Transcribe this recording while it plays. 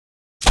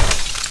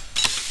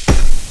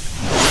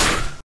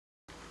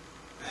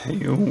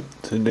Hey all,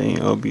 today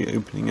I'll be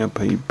opening up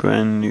a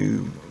brand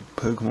new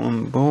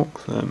Pokemon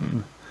box,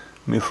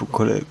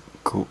 mythical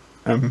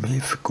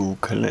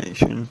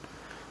collection,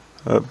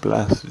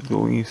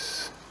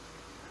 Blastoise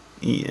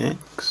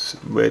EX,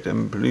 red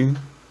and blue,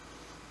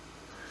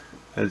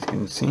 as you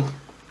can see.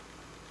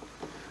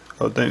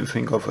 I don't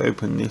think I've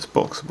opened this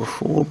box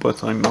before,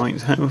 but I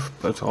might have,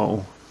 but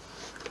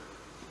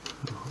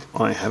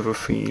I have a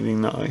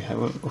feeling that I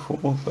haven't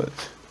before,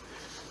 but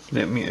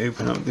let me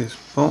open up this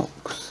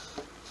box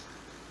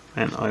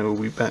and I will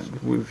be back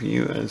with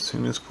you as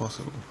soon as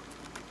possible.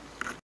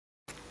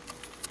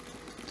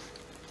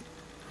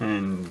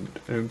 And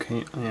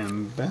okay, I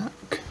am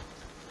back.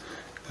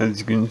 As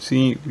you can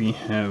see, we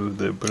have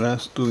the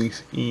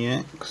Blastoise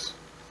EX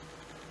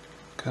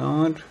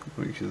card,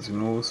 which is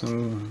an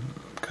awesome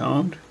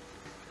card.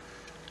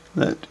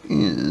 That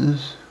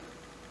is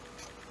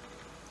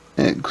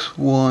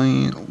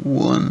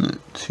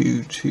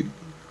XY122.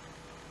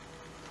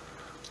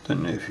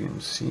 Don't know if you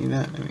can see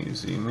that. Let me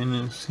zoom in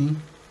and see.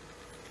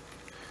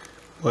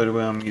 By the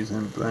way, I'm using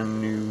a brand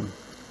new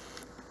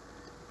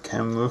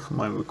camera for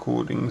my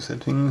recording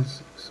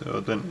settings, so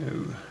I don't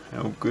know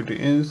how good it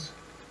is.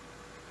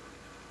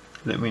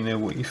 Let me know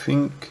what you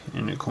think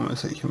in the comment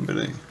section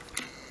below.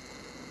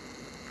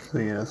 So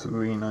yeah, that's a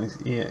really nice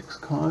EX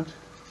card.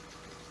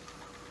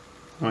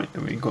 Right,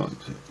 then we got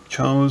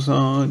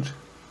Charizard,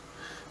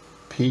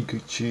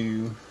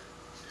 Pikachu,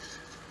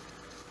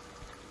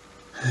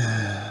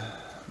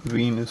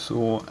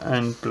 Venusaur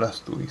and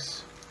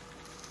Blastoise.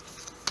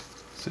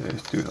 So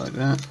let's do it like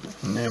that,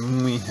 and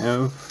then we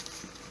have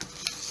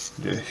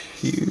the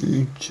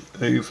huge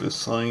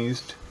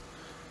oversized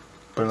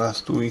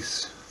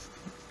Blastoise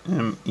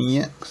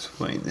EX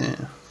right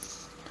there.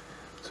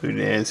 So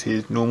there's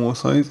his normal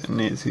size and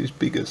there's his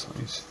bigger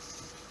size.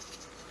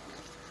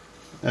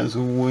 As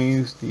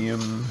always, the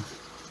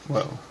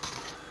well,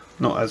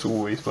 not as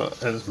always,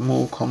 but as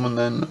more common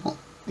than not,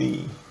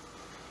 the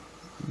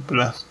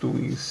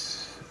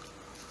Blastoise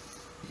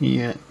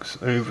EX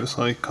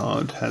oversized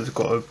card has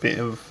got a bit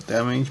of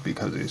damage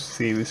because it's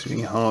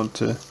seriously hard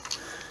to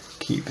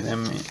keep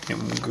them in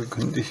good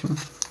condition.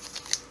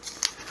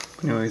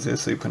 Anyways,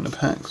 let's open the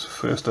packs.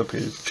 First up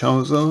is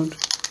Charizard.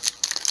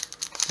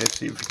 Let's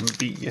see if we can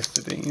beat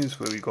yesterday's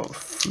where we got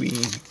 3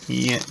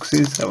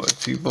 EXs out of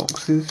 2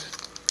 boxes.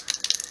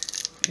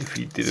 If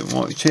you didn't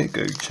watch it,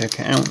 go check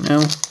it out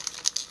now.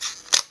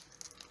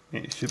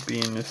 It should be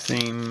in the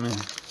same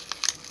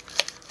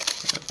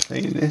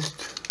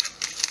playlist.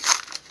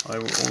 I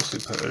will also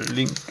put a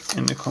link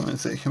in the comment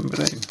section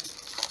below.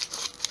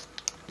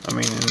 I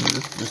mean in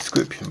the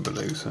description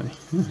below, sorry.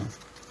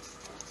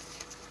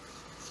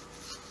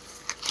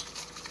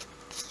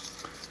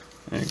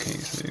 Okay,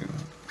 so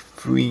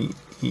 3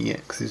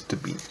 EXs to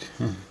beat.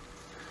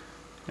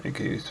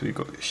 Okay, so we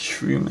got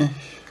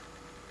Shroomish,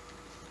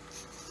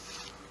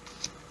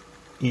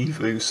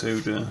 Evo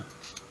Soda,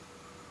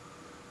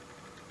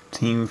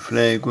 Team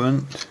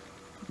Flagrant,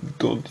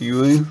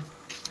 Doduo,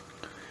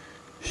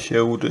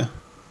 Shelder.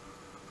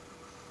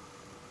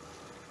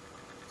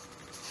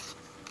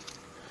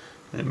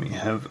 Then we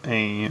have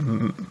a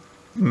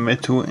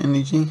Metal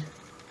Energy,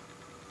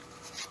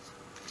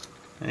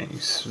 a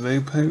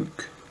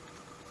Slowpoke.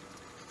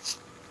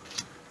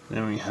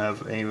 Then we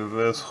have a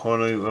reverse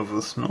holo of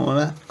a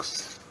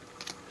Snorlax.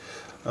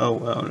 Oh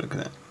wow, look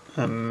at that.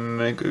 A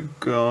Mega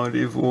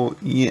Gardevoir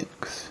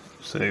EX.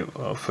 So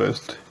our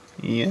first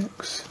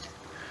EX.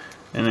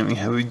 And then we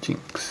have a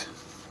Jinx.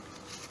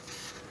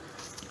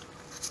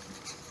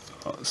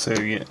 So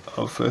yeah,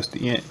 our first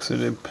EX of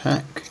the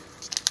pack.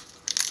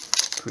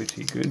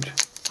 Pretty good.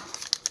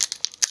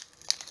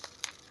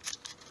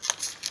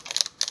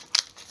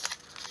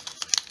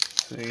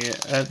 So yeah,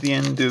 at the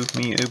end of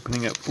me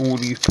opening up all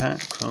these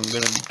packs, I'm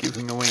going to be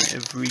giving away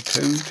every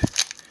code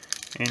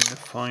in the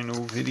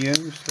final video.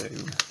 So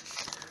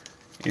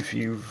if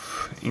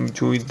you've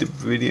enjoyed the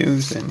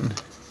videos, then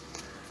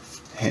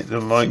hit the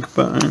like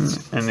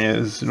button, and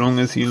as long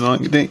as you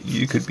liked it,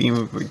 you could be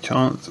with a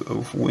chance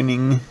of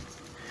winning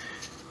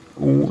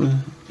all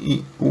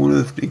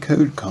of the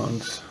code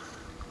cards.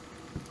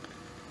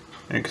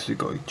 Next we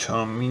got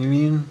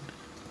Charmeleon,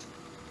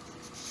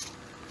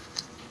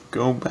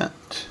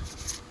 Golbat,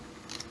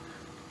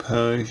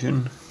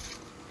 Persian,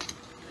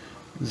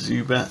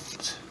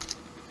 Zubat,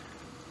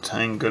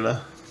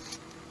 Tangela,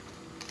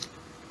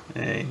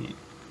 a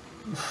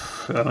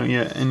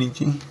Fire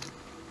Energy,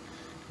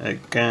 a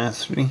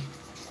Ghastly,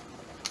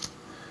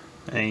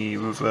 a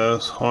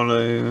Reverse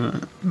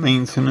Holo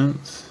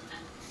Maintenance,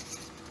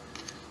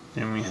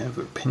 then we have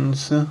a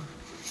Pinsir,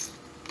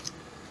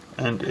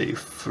 and a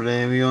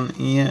Flareon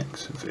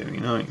EX, very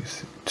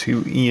nice.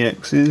 2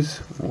 EXs,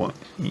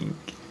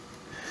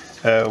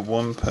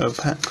 one per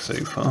pack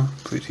so far,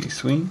 pretty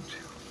sweet.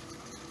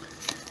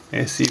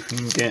 Let's see if we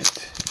can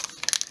get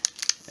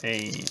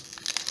a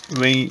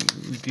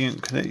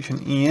Radiant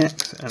Collection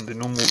EX and the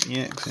normal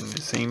EX in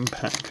the same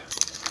pack.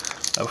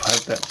 I've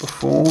had that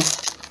before.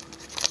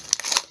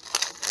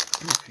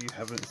 If you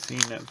haven't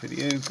seen that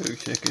video, go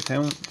check it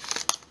out.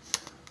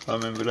 I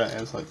remember that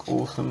as like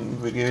awesome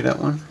video, that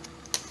one.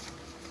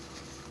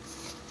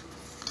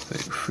 So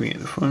 3 at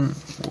the front,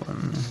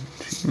 1,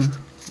 2.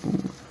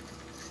 Ooh.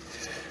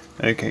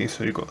 Okay,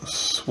 so you've got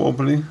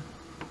Swabbly,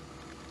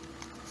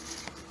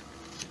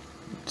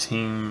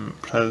 Team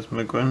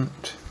Plasma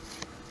Grunt,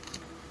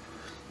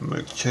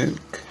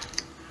 Mugchoke,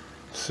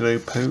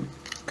 Slowpoke,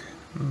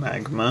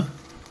 Magma,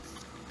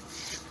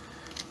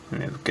 we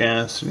have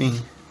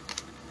Ghastly,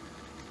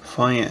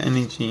 Fire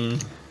Energy,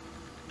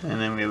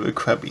 and then we have a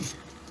Krabby.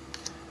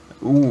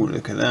 Ooh,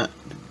 look at that.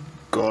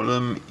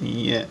 Golem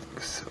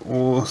EX.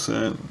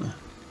 Awesome.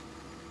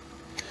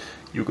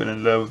 You're gonna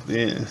love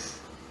this.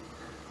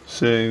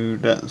 So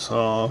that's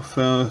our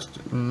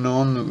first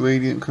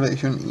non-Radiant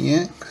Collection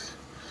EX,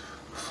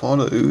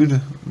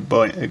 followed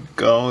by a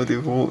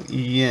Gardevoir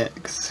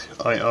EX.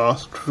 I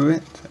asked for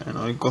it and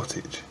I got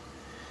it.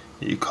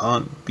 You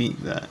can't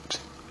beat that.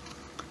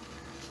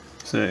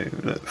 So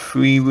that's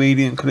 3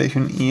 Radiant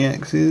Collection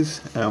EXs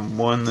and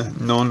 1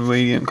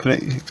 non-Radiant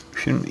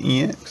Collection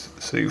EX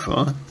so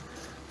far.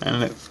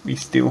 And we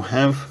still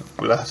have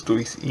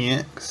Blastoise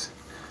EX,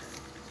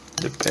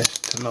 the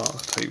best to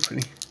last,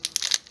 hopefully.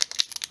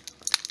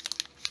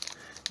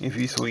 If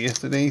you saw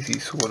yesterday's, you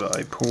saw that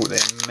I pulled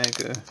a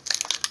Mega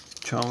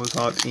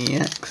Charizard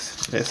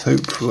EX. Let's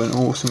hope for an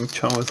awesome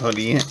Charizard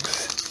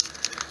EX.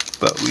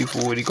 But we've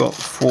already got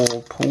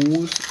 4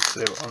 pulls,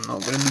 so I'm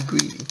not going to be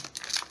greedy.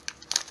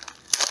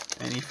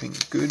 Anything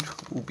good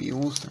will be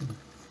awesome.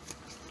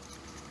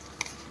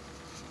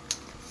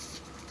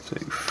 So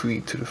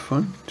 3 to the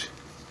front.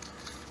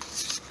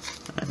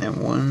 And then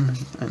 1,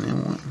 and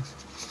then 1.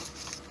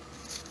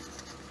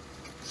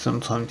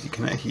 Sometimes you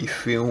can actually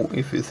feel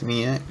if it's an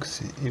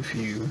EX if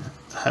you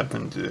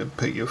happen to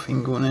put your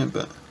finger on it,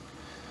 but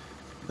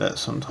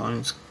that's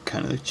sometimes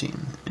kind of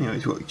cheating.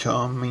 Anyways, we've got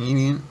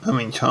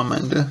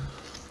Charmander,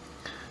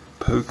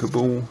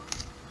 Pokeball,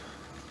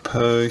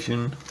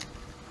 Persian,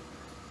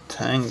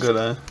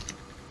 Tangela,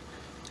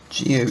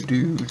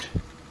 Geodude,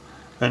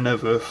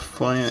 another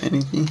Fire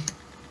Energy,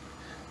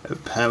 a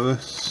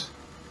Paras,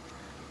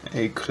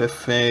 a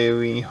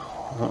Clefairy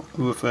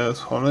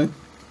Reverse Hollow,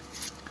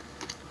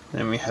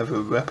 then we have a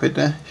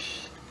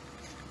Rapidash,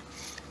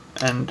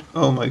 and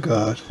oh my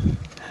god,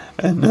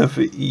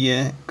 another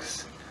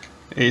EX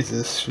is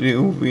a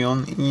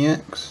Sylveon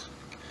EX.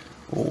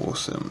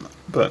 Awesome.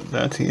 But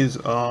that is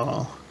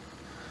our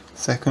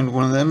second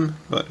one of them,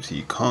 but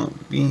you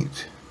can't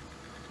beat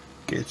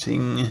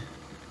getting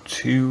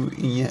 2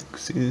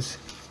 EXs.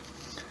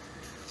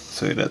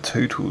 So that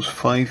totals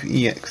 5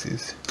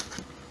 EXs.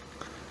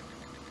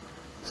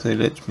 So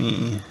let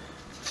me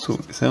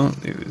sort this out.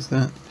 There is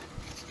that.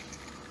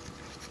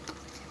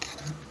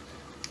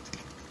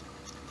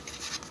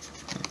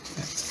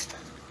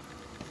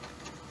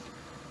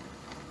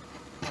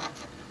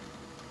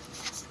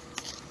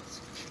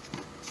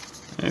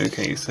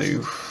 Okay,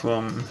 so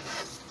from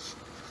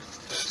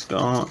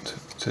start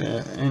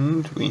to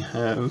end we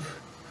have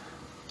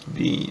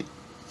the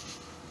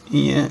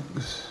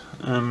EX,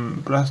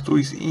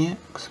 Blastoise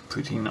EX,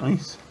 pretty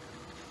nice.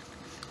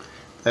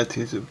 That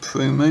is a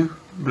promo,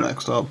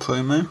 Black Star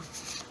promo.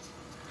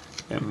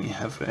 Then we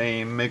have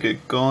a Mega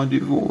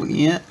Gardevoir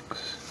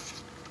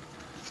EX,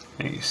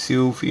 a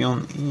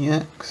Sylveon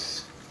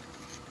EX,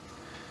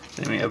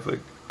 then we have a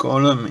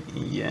Golem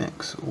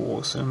EX,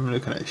 awesome,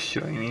 look at that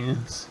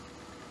shininess.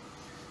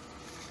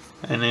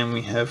 And then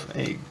we have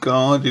a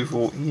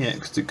Gardevoir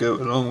EX to go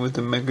along with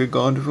the Mega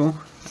Gardevoir.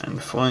 And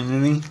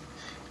finally,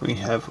 we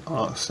have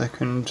our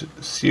second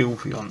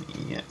Sylveon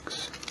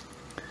EX.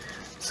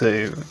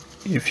 So,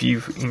 if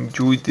you've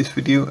enjoyed this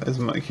video as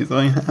much as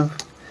I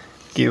have,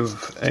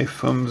 give a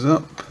thumbs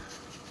up.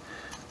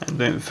 And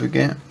don't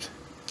forget,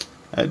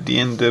 at the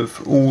end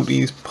of all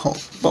these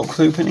box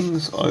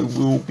openings, I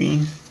will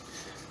be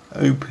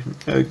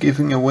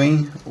giving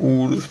away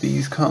all of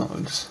these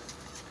cards.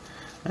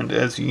 And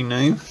as you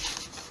know,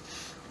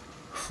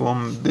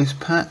 from this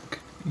pack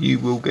you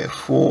will get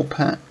 4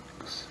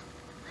 packs,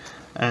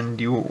 and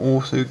you will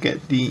also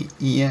get the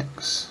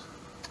EX.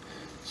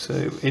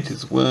 So it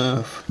is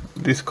worth,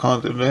 this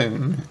card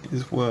alone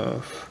is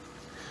worth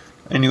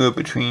anywhere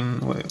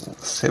between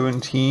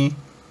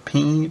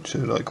 70p to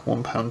like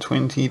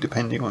 £1.20,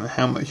 depending on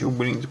how much you're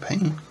willing to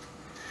pay.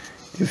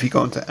 If you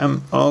go onto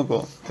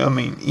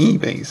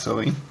eBay,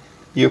 sorry,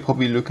 you're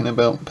probably looking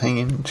about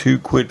paying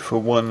 £2 for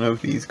one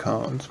of these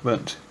cards,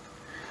 but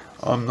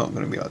I'm not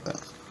going to be like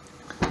that.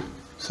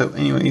 So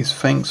anyways,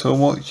 thanks for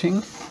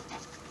watching,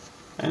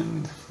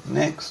 and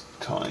next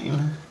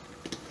time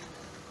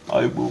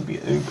I will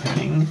be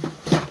opening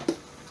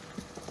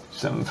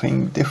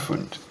something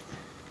different.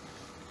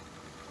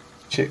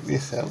 Check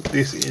this out.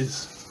 This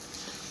is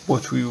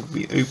what we will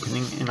be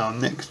opening in our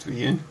next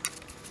video.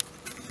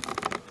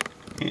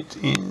 It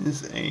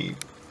is a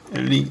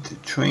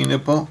Elite Trainer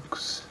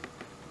box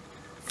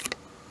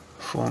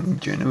from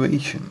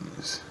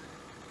Generations.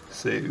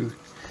 So,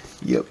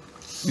 yep,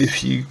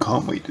 if you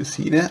can't wait to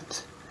see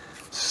that,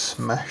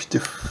 smash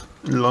the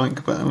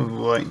like button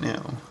right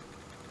now.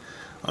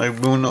 I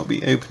will not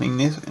be opening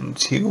this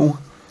until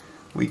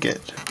we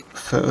get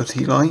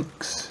 30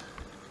 likes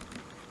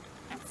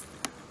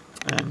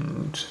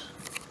and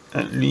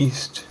at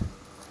least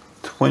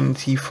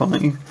 30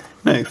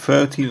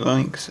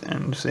 likes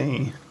and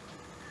say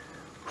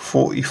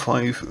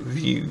 45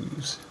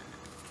 views,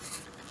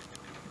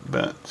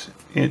 but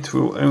it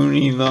will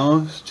only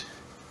last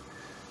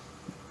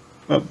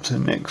up to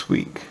next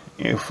week.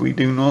 If we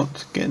do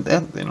not get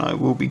that, then I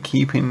will be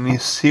keeping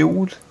this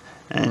sealed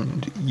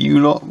and you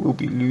lot will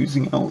be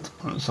losing out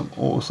on some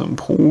awesome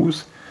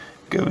pulls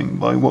going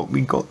by what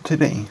we got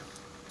today.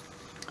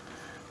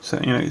 So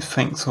anyways,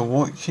 thanks for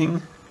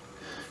watching,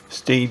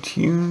 stay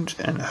tuned,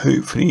 and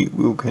hopefully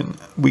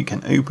we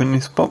can open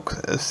this box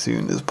as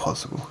soon as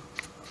possible.